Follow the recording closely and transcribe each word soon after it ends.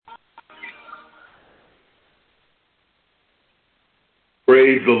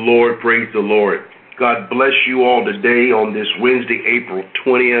Praise the Lord. Praise the Lord. God bless you all today on this Wednesday, April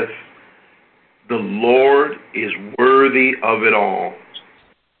 20th. The Lord is worthy of it all.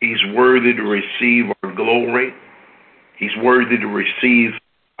 He's worthy to receive our glory. He's worthy to receive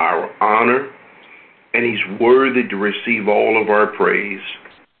our honor. And he's worthy to receive all of our praise.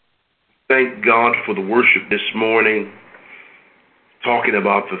 Thank God for the worship this morning, talking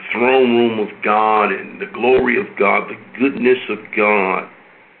about the throne room of God and the glory of God, the goodness of God.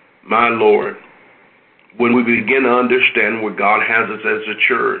 My Lord, when we begin to understand where God has us as a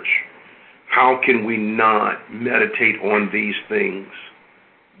church, how can we not meditate on these things?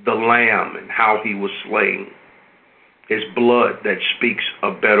 The Lamb and how he was slain, his blood that speaks a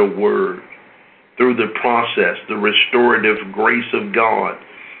better word. Through the process, the restorative grace of God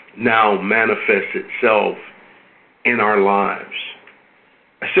now manifests itself in our lives.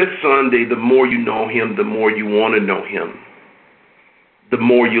 I said Sunday, the more you know him, the more you want to know him. The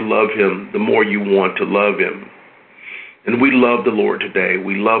more you love him, the more you want to love him. And we love the Lord today.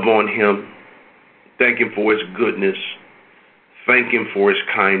 We love on him. Thank him for his goodness. Thank him for his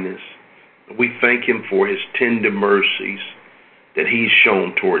kindness. We thank him for his tender mercies that he's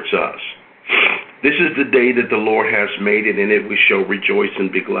shown towards us. This is the day that the Lord has made, and in it we shall rejoice and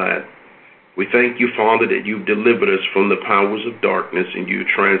be glad. We thank you, Father, that you've delivered us from the powers of darkness and you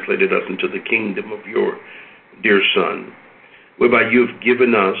translated us into the kingdom of your dear Son, whereby you have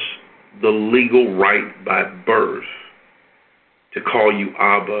given us the legal right by birth to call you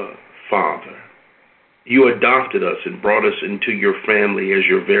Abba, Father. You adopted us and brought us into your family as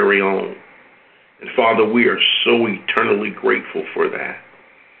your very own. And Father, we are so eternally grateful for that.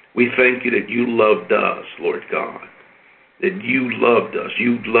 We thank you that you loved us, Lord God, that you loved us.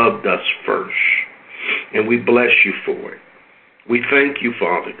 You loved us first, and we bless you for it. We thank you,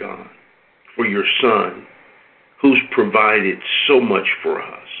 Father God, for your Son, who's provided so much for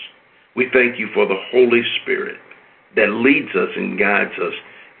us. We thank you for the Holy Spirit that leads us and guides us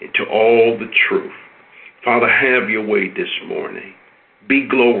into all the truth. Father, have your way this morning. Be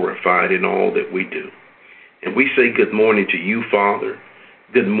glorified in all that we do. And we say good morning to you, Father.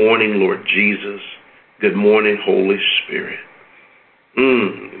 Good morning, Lord Jesus. Good morning, Holy Spirit.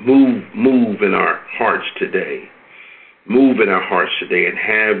 Move in our hearts today. Move in our hearts today and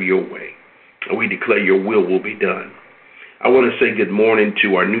have your way. And we declare your will be done. I want to say good morning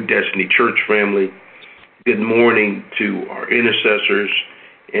to our New Destiny Church family. Good morning to our intercessors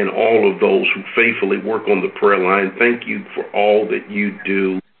and all of those who faithfully work on the prayer line. Thank you for all that you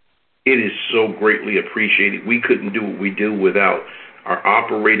do. It is so greatly appreciated. We couldn't do what we do without our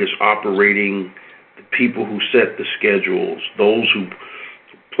operators operating, the people who set the schedules, those who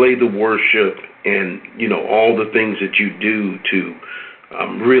play the worship, and, all the things that you do to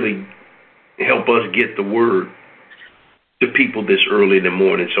really help us get the word to people this early in the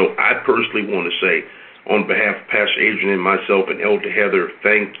morning. So I personally want to say, on behalf of Pastor Adrian and myself and Elder Heather,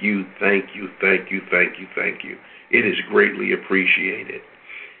 thank you, thank you, thank you, thank you, thank you. It is greatly appreciated.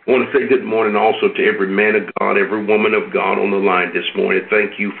 I want to say good morning also to every man of God, every woman of God on the line this morning.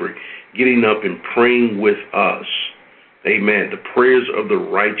 Thank you for getting up and praying with us. Amen. The prayers of the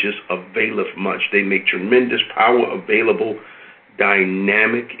righteous availeth much. They make tremendous power available,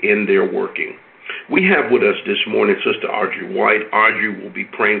 dynamic in their working. We have with us this morning Sister Audrey White. Audrey will be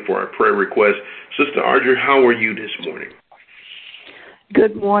praying for our prayer request. Sister Audrey, how are you this morning?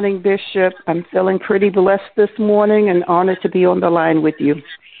 Good morning, Bishop. I'm feeling pretty blessed this morning and honored to be on the line with you.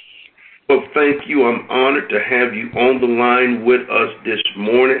 Well, thank you. I'm honored to have you on the line with us this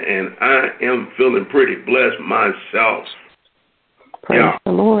morning, and I am feeling pretty blessed myself. Praise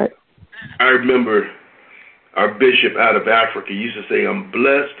the Lord. I remember our bishop out of Africa used to say, I'm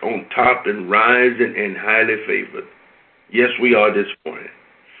blessed on top and rising and highly favored. Yes, we are this morning.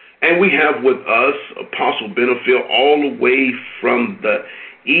 And we have with us Apostle Benefield all the way from the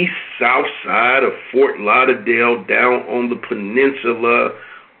east, south side of Fort Lauderdale down on the peninsula,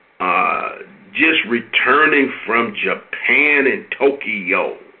 just returning from Japan and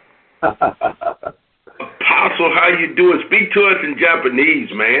Tokyo. Apostle, how you doing? Speak to us in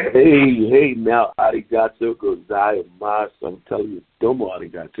Japanese, man. Hey, now, arigato gozaimasu. I'm telling you, domo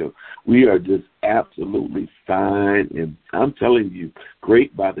arigato. We are just absolutely fine, and I'm telling you,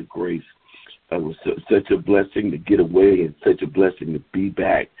 great by the grace. It was such a blessing to get away and such a blessing to be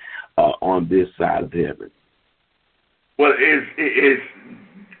back on this side of heaven. Well, it's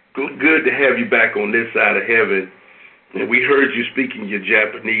good to have you back on this side of heaven. And we heard you speaking your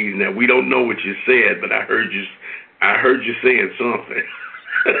Japanese. Now, we don't know what you said, but I heard you saying something.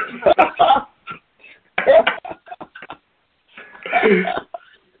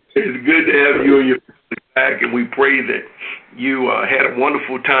 It's good to have you and your family back, and we pray that you had a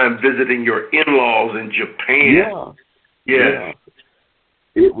wonderful time visiting your in-laws in Japan. Yeah.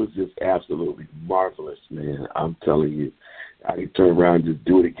 It was just absolutely marvelous, man. I'm telling you, I could turn around and just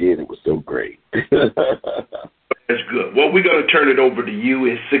do it again. It was so great. That's good. Well, we're going to turn it over to you.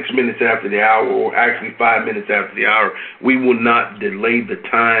 It's 6 minutes after the hour, or actually 5 minutes after the hour. We will not delay the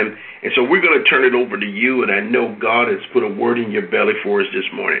time. And so we're going to turn it over to you, and I know God has put a word in your belly for us this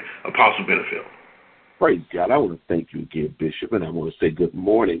morning. Apostle Benefield. Praise God. I want to thank you again, Bishop, and I want to say good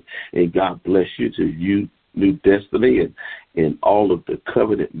morning, and God bless you to you, New Destiny, and all of the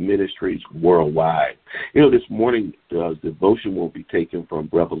covenant ministries worldwide. You know, this morning, devotion will be taken from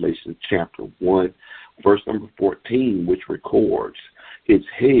Revelation chapter 1, verse number 14, which records, its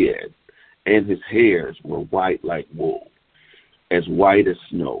head and his hairs were white like wool, as white as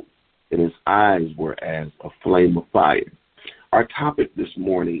snow, and his eyes were as a flame of fire. Our topic this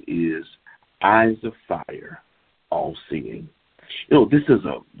morning is eyes of fire, all seeing. You know, this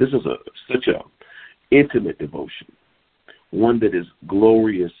is such a intimate devotion, one that is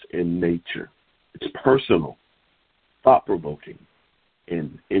glorious in nature. It's personal, thought-provoking,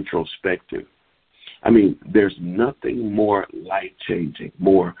 and introspective. I mean, there's nothing more life-changing,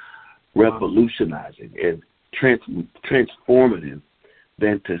 more revolutionizing, and transformative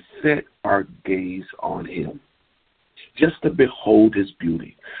than to set our gaze on him, just to behold his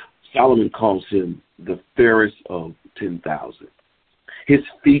beauty. Solomon calls him the fairest of 10,000. His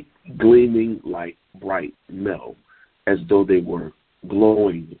feet gleaming like bright metal, as though they were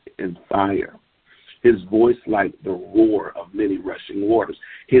glowing in fire. His voice like the roar of many rushing waters.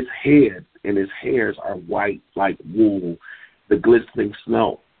 His head and his hairs are white like wool, the glistening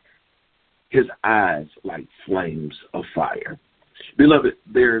snow. His eyes like flames of fire. Beloved,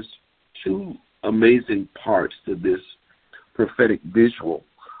 there's two amazing parts to this prophetic visual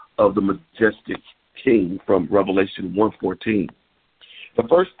of the majestic King from Revelation 1:14. The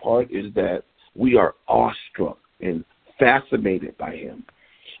first part is that we are awestruck and fascinated by him.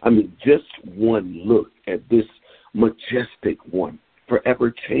 I mean, just one look at this majestic one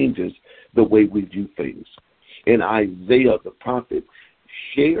forever changes the way we view things. And Isaiah the prophet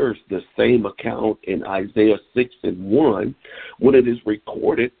shares the same account in Isaiah 6:1 when it is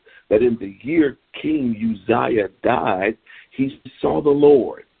recorded that in the year King Uzziah died, he saw the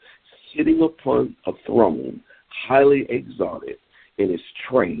Lord sitting upon a throne, highly exalted, and his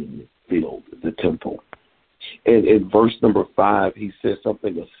train filled the temple. And in verse number 5, he says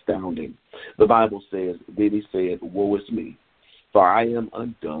something astounding. The Bible says, then he said, woe is me, for I am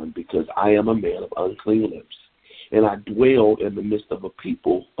undone, because I am a man of unclean lips, and I dwell in the midst of a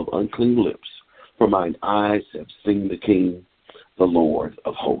people of unclean lips, for mine eyes have seen the King, the Lord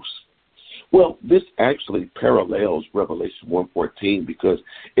of hosts. Well, this actually parallels Revelation 1:14 because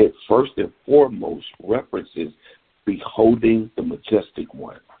it first and foremost references beholding the majestic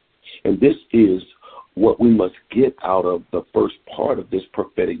one. And this is what we must get out of the first part of this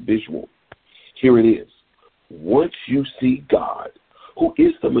prophetic visual. Here it is. Once you see God, who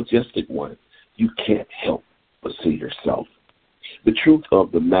is the majestic one, you can't help but see yourself. The truth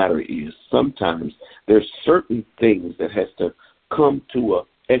of the matter is sometimes there's certain things that has to come to an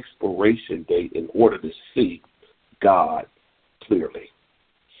expiration date in order to see God clearly.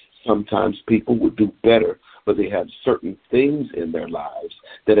 Sometimes people would do better, but they have certain things in their lives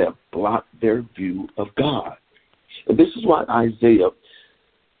that have blocked their view of God. And this is why Isaiah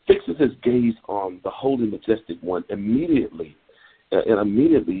fixes his gaze on the holy, majestic one immediately. And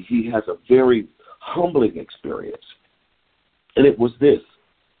immediately he has a very humbling experience. And it was this.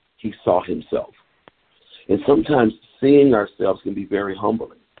 He saw himself. And sometimes seeing ourselves can be very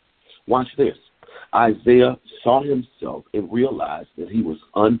humbling. Watch this. Isaiah saw himself and realized that he was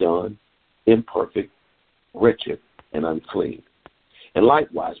undone, imperfect, wretched, and unclean. And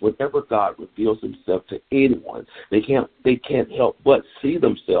likewise, whenever God reveals himself to anyone, they can't help but see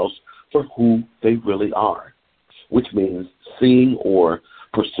themselves for who they really are, which means seeing or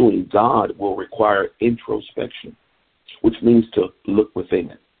pursuing God will require introspection, which means to look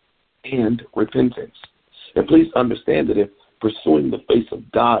within, and repentance. And please understand that if pursuing the face of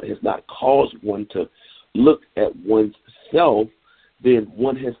God has not caused one to look at one's self, then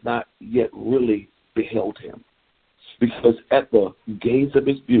one has not yet really beheld him. Because at the gaze of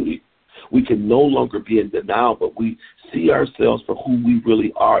his beauty, we can no longer be in denial, but we see ourselves for who we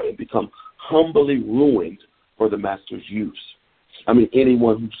really are and become humbly ruined for the Master's use. I mean,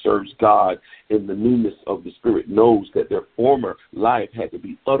 anyone who serves God in the newness of the Spirit knows that their former life had to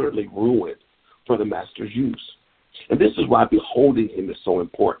be utterly ruined for the Master's use. And this is why beholding him is so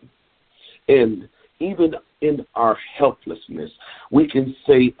important. And even in our helplessness, we can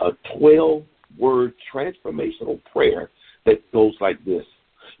say a 12-word transformational prayer that goes like this.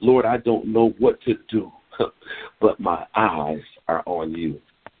 Lord, I don't know what to do, but my eyes are on you.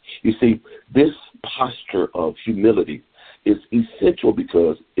 You see, this posture of humility is essential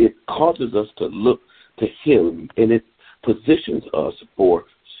because it causes us to look to him, and it positions us for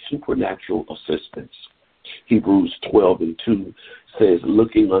supernatural assistance. Hebrews 12:2 says,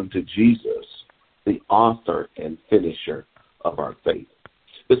 looking unto Jesus, the author and finisher of our faith.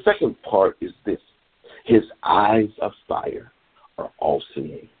 The second part is this. His eyes of fire are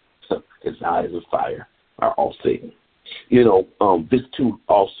all-seeing. His eyes of fire are all-seeing. This too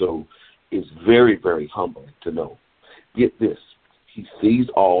also is very, very humbling to know. Get this. He sees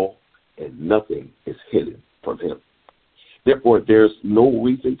all, and nothing is hidden from him. Therefore, there's no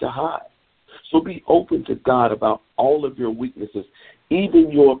reason to hide. So be open to God about all of your weaknesses,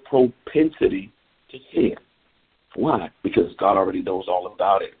 even your propensity to sin. Why? Because God already knows all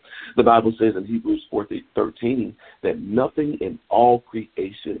about it. The Bible says in Hebrews 4:13 that nothing in all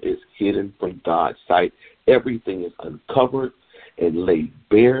creation is hidden from God's sight. Everything is uncovered and laid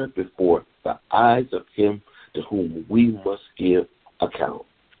bare before the eyes of him to whom we must give account.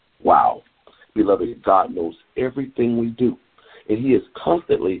 Wow. Beloved, God knows everything we do, and he is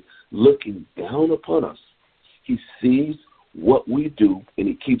constantly looking down upon us. He sees what we do, and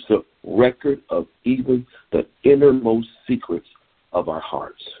he keeps a record of even the innermost secrets of our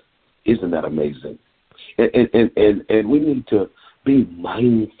hearts. Isn't that amazing? And we need to be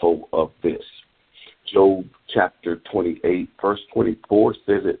mindful of this. Job chapter 28, verse 24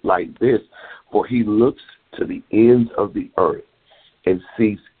 says it like this, for he looks to the ends of the earth and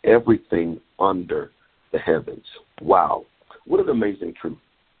sees everything under the heavens. Wow. What an amazing truth.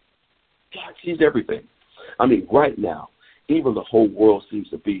 God sees everything. I mean, right now, even the whole world seems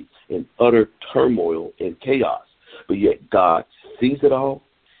to be in utter turmoil and chaos, but yet God sees it all,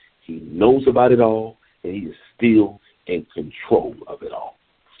 he knows about it all, and he is still in control of it all.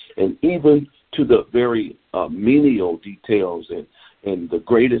 And even to the very menial details and the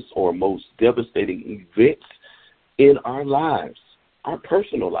greatest or most devastating events in our lives, our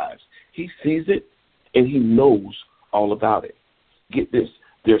personal lives, he sees it and he knows all about it. Get this,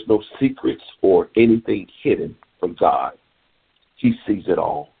 there's no secrets or anything hidden from God. He sees it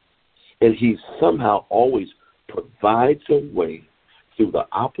all. And he somehow always provides a way through the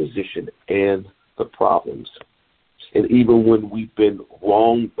opposition and the problems. And even when we've been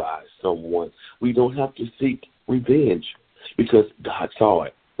wronged by someone, we don't have to seek revenge because God saw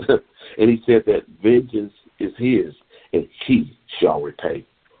it. And he said that vengeance is his and he shall repay.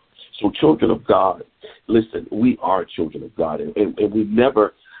 So children of God, listen, we are children of God, and we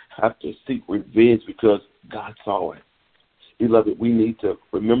never have to seek revenge because God saw it. Beloved, we need to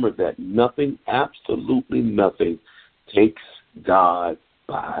remember that nothing, absolutely nothing, takes God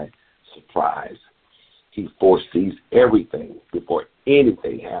by surprise. He foresees everything before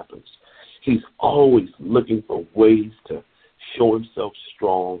anything happens. He's always looking for ways to show himself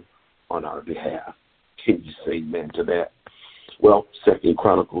strong on our behalf. Can you say amen to that? Well, 2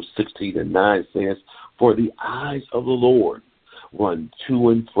 Chronicles 16:9 says, for the eyes of the Lord run to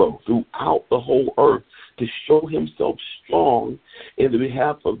and fro throughout the whole earth to show himself strong in the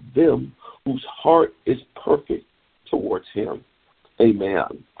behalf of them whose heart is perfect towards him.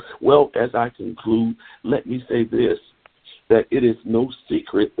 Amen. Well, as I conclude, let me say this, that it is no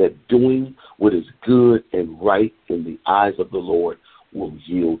secret that doing what is good and right in the eyes of the Lord will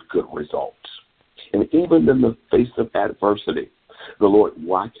yield good results. And even in the face of adversity, the Lord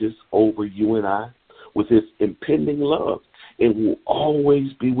watches over you and I with his impending love and will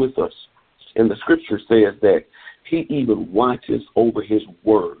always be with us. And the scripture says that he even watches over his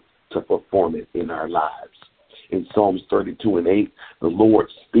word to perform it in our lives. In Psalms 32:8, the Lord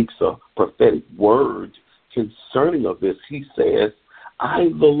speaks a prophetic word concerning of this. He says, I,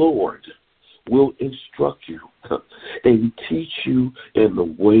 the Lord, will instruct you and teach you in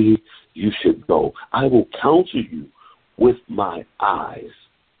the way you should go. I will counsel you with my eyes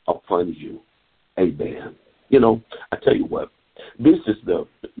upon you. Amen. I tell you what, this is the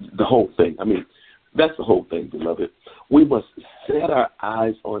whole thing. I mean, that's the whole thing, beloved. We must set our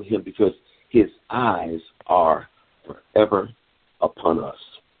eyes on him because his eyes are forever upon us.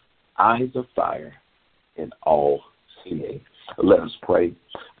 Eyes of fire and all seeing. Let us pray.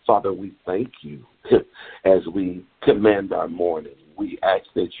 Father, we thank you as we command our morning. We ask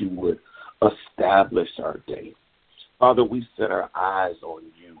that you would establish our day. Father, we set our eyes on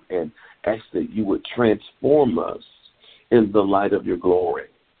you and ask that you would transform us in the light of your glory.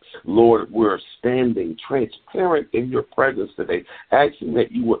 Lord, we're standing transparent in your presence today, asking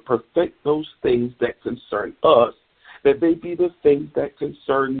that you would perfect those things that concern us, that they be the things that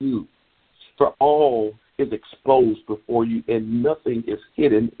concern you. For all is exposed before you, and nothing is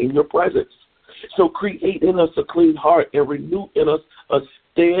hidden in your presence. So create in us a clean heart and renew in us a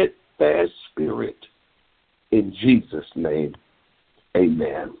steadfast spirit. In Jesus' name,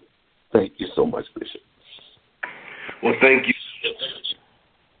 amen. Thank you so much, Bishop. Well, thank you.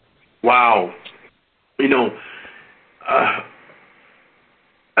 Wow. You know,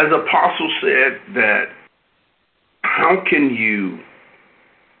 as Apostle said, that how can you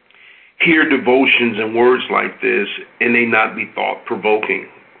hear devotions and words like this and they not be thought-provoking?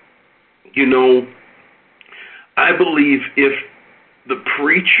 You know, I believe if the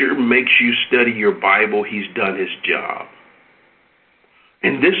preacher makes you study your Bible, he's done his job.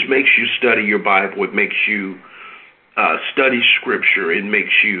 And this makes you study your Bible. It makes you study Scripture. It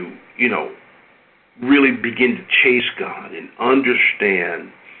makes you, you know, really begin to chase God and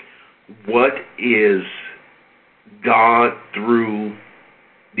understand what is God through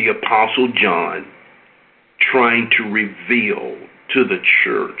the Apostle John trying to reveal to the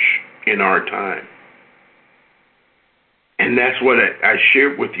church in our time. And that's what I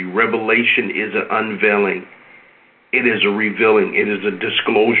shared with you. Revelation is an unveiling. It is a revealing. It is a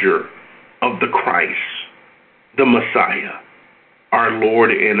disclosure of the Christ, the Messiah, our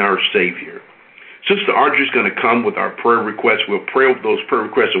Lord and our Savior. Sister Audrey's going to come with our prayer requests. We'll pray over those prayer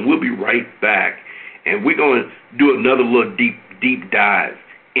requests, and we'll be right back. And we're going to do another little deep dive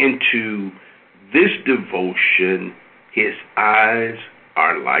into this devotion, His eyes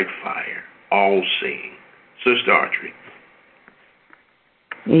are like fire, all seeing. Sister Audrey.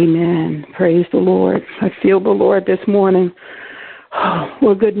 Amen. Praise the Lord. I feel the Lord this morning.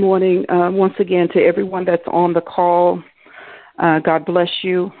 Well, good morning once again to everyone that's on the call. God bless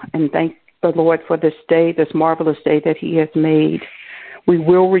you, and thank the Lord for this day, this marvelous day that He has made. We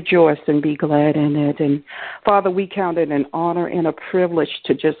will rejoice and be glad in it. And Father, we count it an honor and a privilege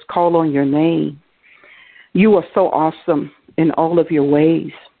to just call on your name. You are so awesome in all of your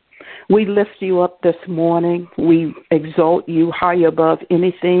ways. We lift you up this morning. We exalt you high above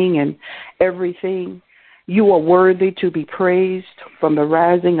anything and everything. You are worthy to be praised from the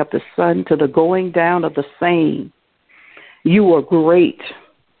rising of the sun to the going down of the same. You are great.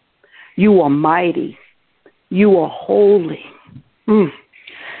 You are mighty. You are holy.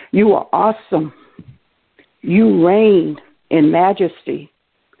 You are awesome. You reign in majesty.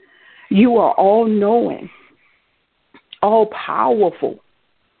 You are all-knowing, all-powerful,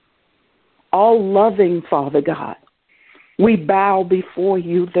 all-loving, Father God. We bow before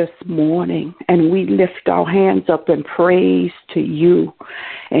you this morning, and we lift our hands up in praise to you,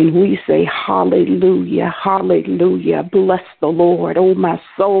 and we say, hallelujah, hallelujah. Bless the Lord, oh my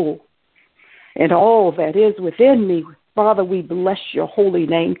soul, and all that is within me. Father, we bless your holy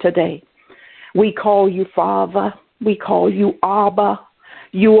name today. We call you Father. We call you Abba.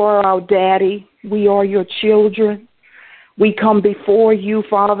 You are our daddy. We are your children. We come before you,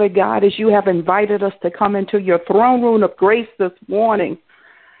 Father God, as you have invited us to come into your throne room of grace this morning.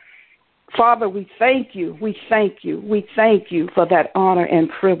 Father, we thank you. We thank you. We thank you for that honor and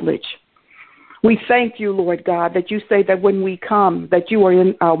privilege. We thank you, Lord God, that you say that when we come, that you are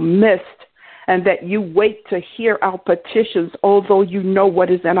in our midst, and that you wait to hear our petitions, although you know what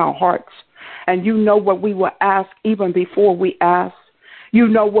is in our hearts. And you know what we will ask even before we ask. You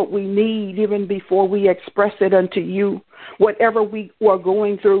know what we need even before we express it unto you. Whatever we are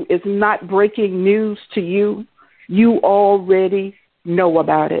going through is not breaking news to you. You already know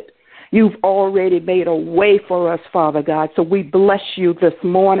about it. You've already made a way for us, Father God. So we bless you this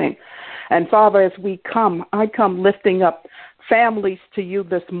morning. And Father, as we come, I come lifting up families to you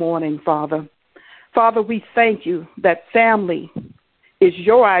this morning, Father. Father, we thank you that family is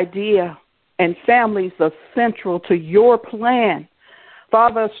your idea and families are central to your plan.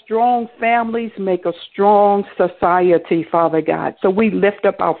 Father, strong families make a strong society, Father God. So we lift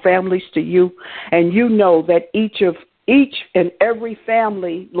up our families to you, and you know that each and every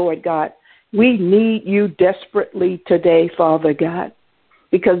family, Lord God, we need you desperately today, Father God,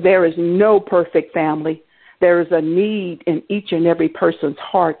 because there is no perfect family. There is a need in each and every person's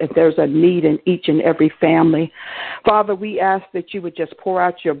heart, and there's a need in each and every family. Father, we ask that you would just pour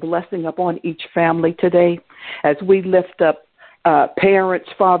out your blessing upon each family today as we lift up parents,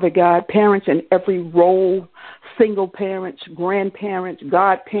 Father God, parents in every role, single parents, grandparents,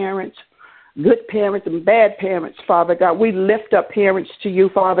 godparents, good parents and bad parents, Father God. We lift up parents to you,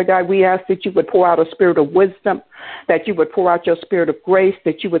 Father God. We ask that you would pour out a spirit of wisdom, that you would pour out your spirit of grace,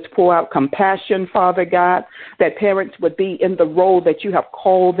 that you would pour out compassion, Father God, that parents would be in the role that you have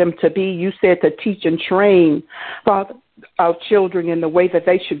called them to be. You said to teach and train, Father, our children in the way that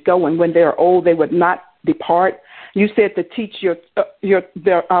they should go, and when they're old, they would not depart. You said to teach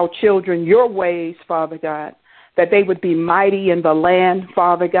our children your ways, Father God, that they would be mighty in the land,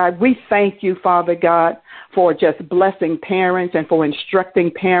 Father God. We thank you, Father God, for just blessing parents and for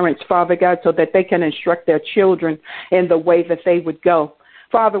instructing parents, Father God, so that they can instruct their children in the way that they would go.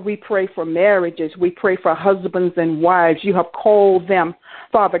 Father, we pray for marriages. We pray for husbands and wives. You have called them,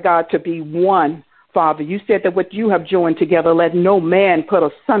 Father God, to be one. Father, you said that what you have joined together, let no man put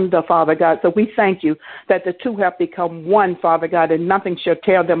asunder, Father God. So we thank you that the two have become one, Father God, and nothing shall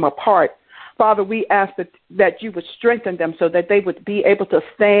tear them apart. Father, we ask that you would strengthen them so that they would be able to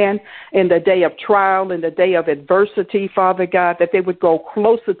stand in the day of trial, in the day of adversity, Father God, that they would go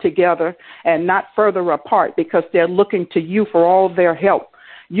closer together and not further apart because they're looking to you for all their help.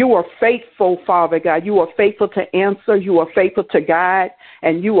 You are faithful, Father God. You are faithful to answer. You are faithful to guide.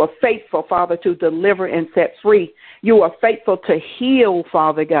 And you are faithful, Father, to deliver and set free. You are faithful to heal,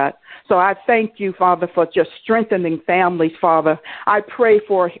 Father God. So I thank you, Father, for just strengthening families, Father. I pray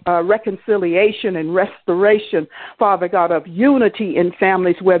for reconciliation and restoration, Father God, of unity in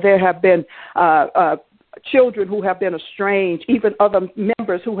families where there have been children who have been estranged, even other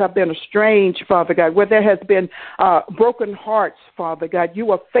members who have been estranged, Father God, where there has been broken hearts, Father God.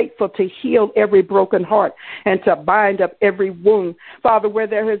 You are faithful to heal every broken heart and to bind up every wound. Father, where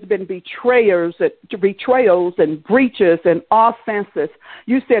there has been betrayals and breaches and offenses,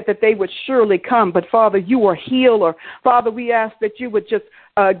 you said that they would surely come, but Father, you are healer. Father, we ask that you would just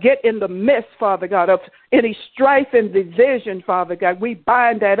get in the midst, Father God, of any strife and division, Father God. We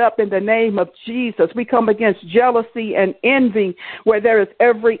bind that up in the name of Jesus. We come against jealousy and envy where there is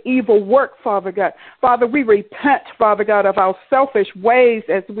every evil work, Father God. Father, we repent, Father God, of our selfish ways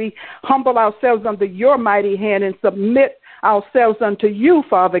as we humble ourselves under your mighty hand and submit ourselves unto you,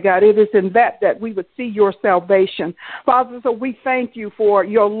 Father God. It is in that we would see your salvation. Father, so we thank you for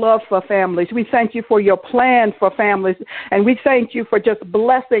your love for families. We thank you for your plan for families. And we thank you for just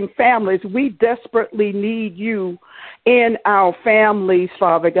blessing families. We desperately need you in our families,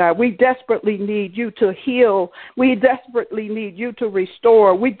 Father God. We desperately need you to heal. We desperately need you to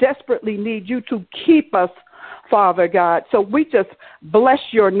restore. We desperately need you to keep us, Father God. So we just bless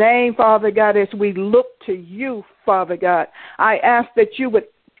your name, Father God, as we look to you, Father God. I ask that you would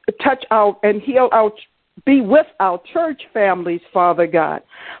touch out and heal out, be with our church families, Father God.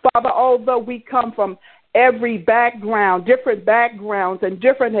 Father, although we come from every background, different backgrounds and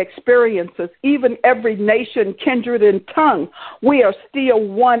different experiences, even every nation, kindred, and tongue, we are still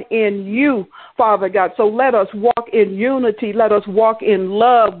one in you, Father God. So let us walk in unity. Let us walk in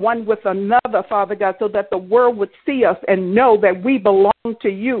love one with another, Father God, so that the world would see us and know that we belong to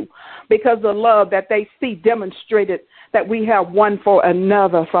you because the love that they see demonstrated that we have one for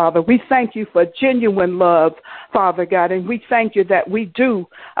another, Father. We thank you for genuine love, Father God, and we thank you that we do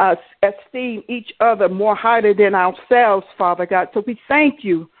esteem each other more highly than ourselves, Father God. So we thank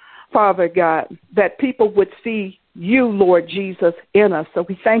you, Father God, that people would see you, Lord Jesus, in us. So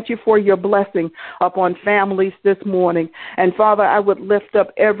we thank you for your blessing upon families this morning. And Father, I would lift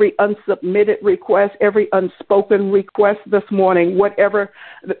up every unsubmitted request, every unspoken request this morning, whatever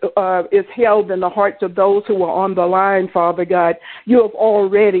is held in the hearts of those who are on the line, Father God. You have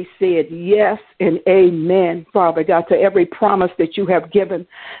already said yes and amen, Father God, to every promise that you have given.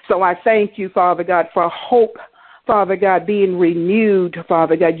 So I thank you, Father God, for hope, Father God, being renewed,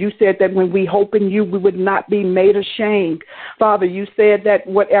 Father God. You said that when we hope in you, we would not be made ashamed. Father, you said that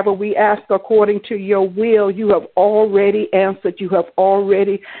whatever we ask according to your will, you have already answered. You have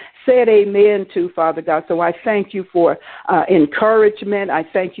already said amen to, Father God. So I thank you for encouragement. I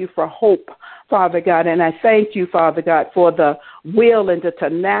thank you for hope, Father God. And I thank you, Father God, for the will and the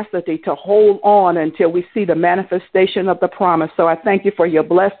tenacity to hold on until we see the manifestation of the promise. So I thank you for your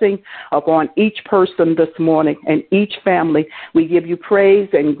blessing upon each person this morning and each family. We give you praise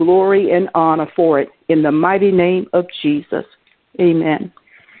and glory and honor for it in the mighty name of Jesus. Amen.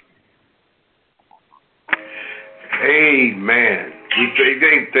 Amen. We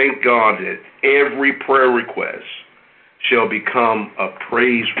thank God that every prayer request shall become a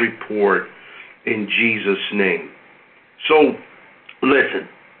praise report in Jesus' name. So, listen.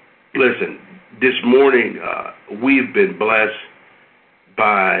 This morning, we've been blessed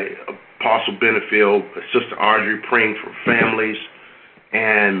by Apostle Benefield, Sister Audrey praying for families.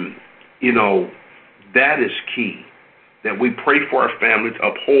 And, that is key, that we pray for our families,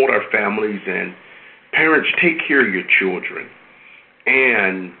 uphold our families, and parents, take care of your children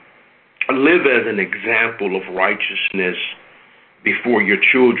and live as an example of righteousness before your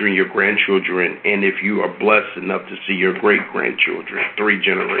children, your grandchildren, and if you are blessed enough to see your great-grandchildren, 3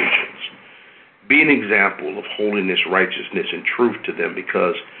 generations. Be an example of holiness, righteousness, and truth to them,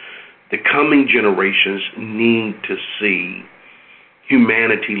 because The coming generations need to see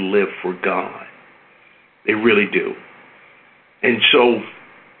humanity live for God. They really do. And so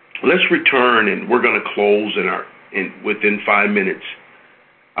let's return, and we're going to close within 5 minutes.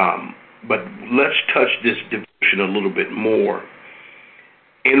 But let's touch this devotion a little bit more.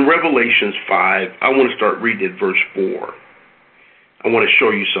 In Revelations 5, I want to start reading at verse 4. I want to show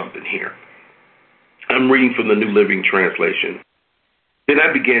you something here. I'm reading from the New Living Translation. Then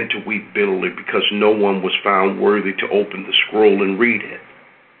I began to weep bitterly because no one was found worthy to open the scroll and read it.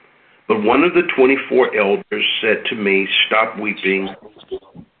 But one of the 24 elders said to me, "Stop weeping.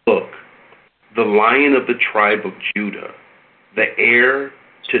 Look, the Lion of the tribe of Judah, the heir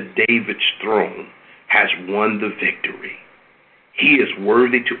to David's throne, has won the victory. He is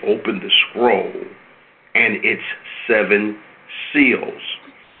worthy to open the scroll and its 7 seals."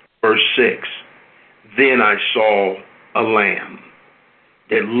 Verse 6, then I saw a lamb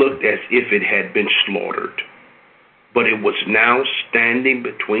that looked as if it had been slaughtered, but it was now standing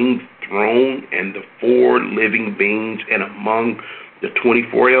between the throne and the 4 living beings and among the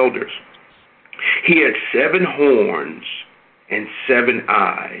 24 elders. He had 7 horns and 7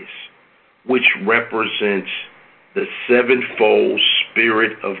 eyes, which represents the 7-fold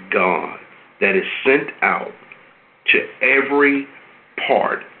Spirit of God that is sent out to every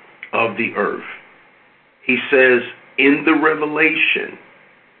part of the earth. He says in the Revelation,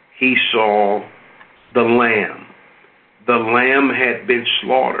 he saw the Lamb. The Lamb had been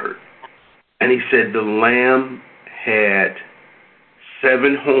slaughtered. And he said the Lamb had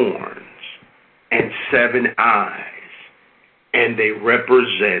 7 horns and 7 eyes. And they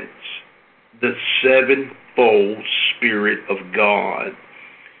represent the 7-fold Spirit of God,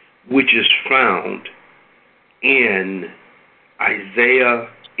 which is found in Isaiah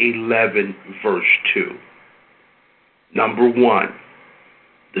 11, verse 2. Number 1,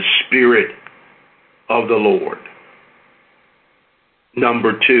 the Spirit of the Lord.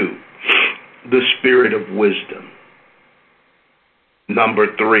 Number 2, the Spirit of wisdom. Number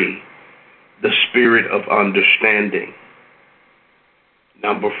 3, the Spirit of understanding.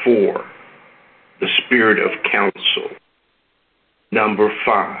 Number 4, the Spirit of counsel. Number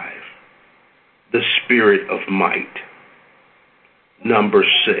 5, the Spirit of might. Number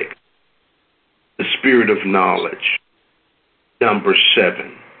 6, the Spirit of knowledge. Number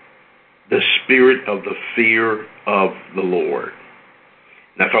 7, the Spirit of the fear of the Lord.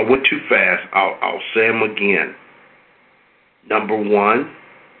 Now, if I went too fast, I'll say them again. Number 1,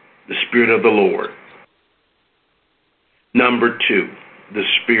 the Spirit of the Lord. Number 2, the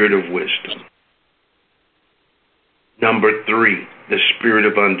Spirit of wisdom. Number 3, the Spirit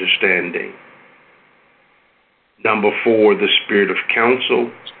of understanding. Number 4, the Spirit of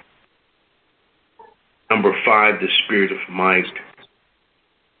counsel. Number 5, the Spirit of might.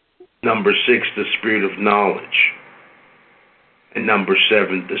 Number 6, the Spirit of knowledge. And number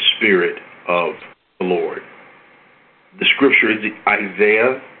 7, the Spirit of the Lord. The scripture is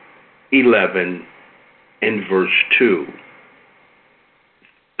Isaiah 11 and verse 2.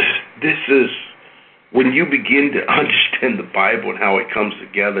 This is, when you begin to understand the Bible and how it comes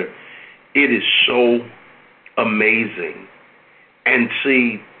together, it is so amazing. And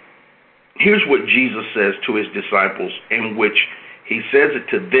see, here's what Jesus says to his disciples, in which he says it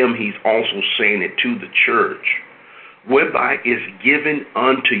to them, he's also saying it to the church. Whereby is given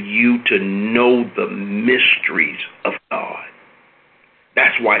unto you to know the mysteries of God.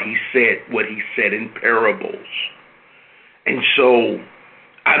 That's why he said what he said in parables. And so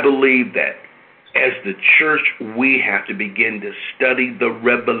I believe that as the church, we have to begin to study the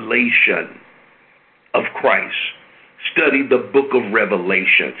revelation of Christ. Study the book of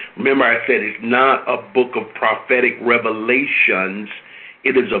Revelation. Remember, I said it's not a book of prophetic revelations.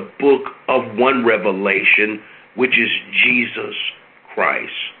 It is a book of one revelation, which is Jesus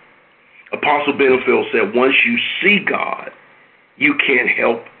Christ. Apostle Benefield said, once you see God, you can't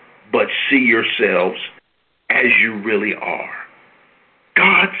help but see yourselves as you really are.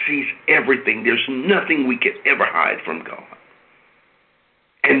 God sees everything. There's nothing we can ever hide from God.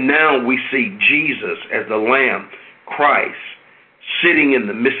 And now we see Jesus as the Lamb, Christ, sitting in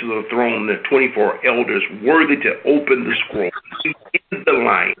the midst of the throne, the 24 elders, worthy to open the scroll. He is the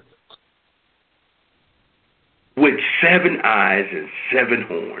Lion with 7 eyes and 7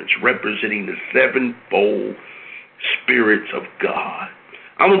 horns, representing the 7-fold spirits of God.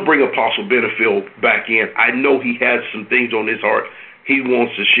 I'm going to bring Apostle Benefield back in. I know he has some things on his heart he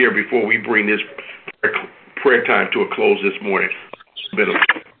wants to share before we bring this prayer time to a close this morning.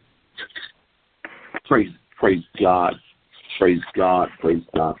 Praise God. Praise God. Praise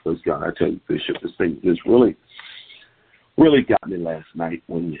God. Praise God. I tell you, Bishop, this thing is really really got me last night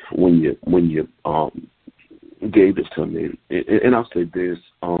when you gave it to me. And I'll say this,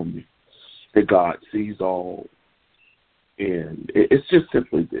 that God sees all, and it's just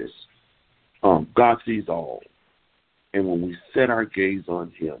simply this. God sees all, and when we set our gaze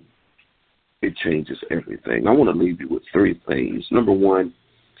on him, it changes everything. I want to leave you with three things. Number one,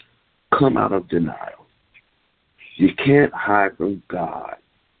 come out of denial. You can't hide from God.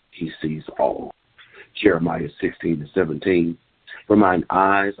 He sees all. Jeremiah 16:17, for mine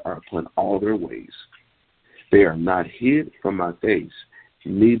eyes are upon all their ways. They are not hid from my face,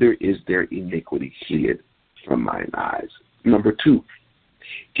 neither is their iniquity hid from mine eyes. Number two,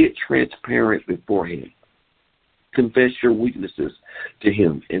 get transparent before him. Confess your weaknesses to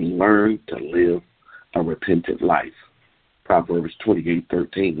him and learn to live a repentant life. Proverbs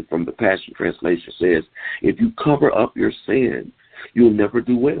 28:13 from the Passion Translation says, if you cover up your sin, you'll never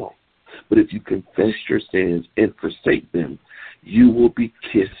do well. But if you confess your sins and forsake them, you will be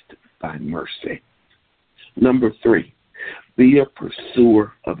kissed by mercy. Number three, be a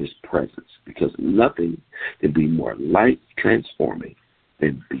pursuer of his presence, because nothing can be more life-transforming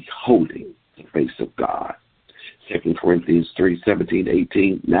than beholding the face of God. 2 Corinthians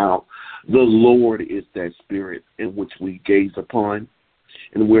 3:17-18, now the Lord is that Spirit in which we gaze upon,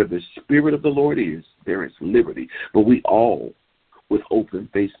 and where the Spirit of the Lord is, there is liberty. But we all, with open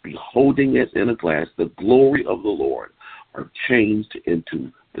face, beholding as in a glass the glory of the Lord, are changed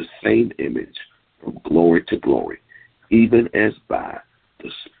into the same image from glory to glory, even as by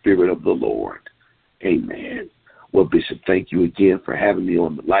the Spirit of the Lord. Amen. Well, Bishop, thank you again for having me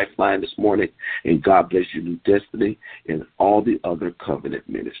on the Lifeline this morning, and God bless you, New Destiny, and all the other covenant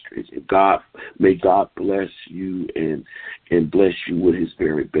ministries. And may God bless you and bless you with his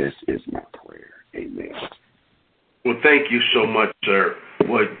very best is my prayer. Amen. Well, thank you so much, sir.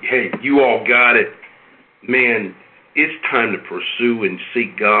 Well, hey, you all got it. Man, it's time to pursue and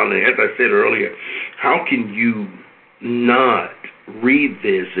seek God. And as I said earlier, how can you not read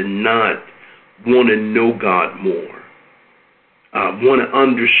this and not want to know God more? Want to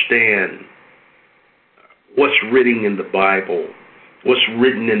understand what's written in the Bible, what's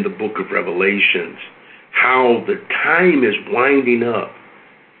written in the book of Revelations, how the time is winding up.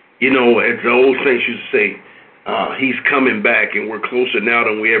 You know, as the old saints used to say, he's coming back and we're closer now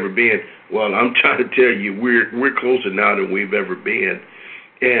than we ever been. Well, I'm trying to tell you, we're closer now than we've ever been,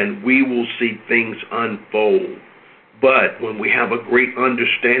 and we will see things unfold. But when we have a great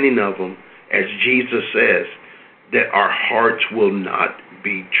understanding of them, as Jesus says, that our hearts will not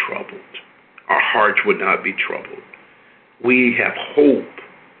be troubled. Our hearts will not be troubled. We have hope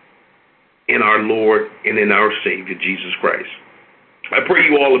in our Lord and in our Savior, Jesus Christ. I pray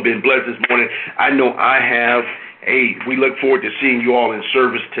you all have been blessed this morning. I know I have. Hey, we look forward to seeing you all in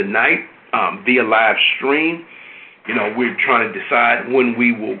service tonight via live stream. You know, we're trying to decide when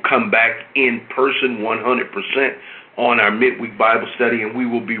we will come back in person 100% on our midweek Bible study, and we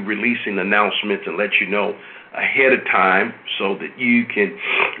will be releasing announcements and let you know ahead of time so that you can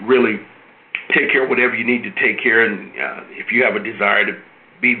really take care of whatever you need to take care of. And if you have a desire to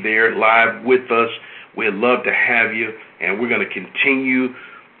be there live with us, we'd love to have you, and we're going to continue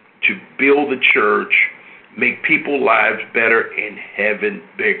to build the church, make people's lives better, and heaven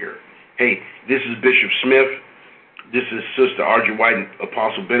bigger. Hey, this is Bishop Smith. This is Sister Audrey White and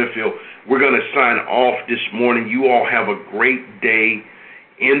Apostle Benefield. We're going to sign off this morning. You all have a great day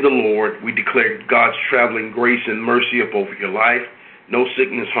in the Lord. We declare God's traveling grace and mercy up over your life. No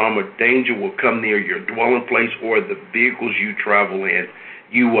sickness, harm, or danger will come near your dwelling place or the vehicles you travel in.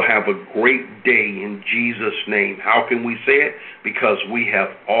 You will have a great day in Jesus' name. How can we say it? Because we have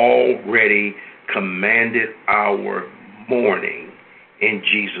already commanded our morning in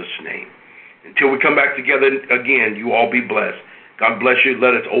Jesus' name. Until we come back together again, you all be blessed. God bless you.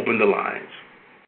 Let us open the lines.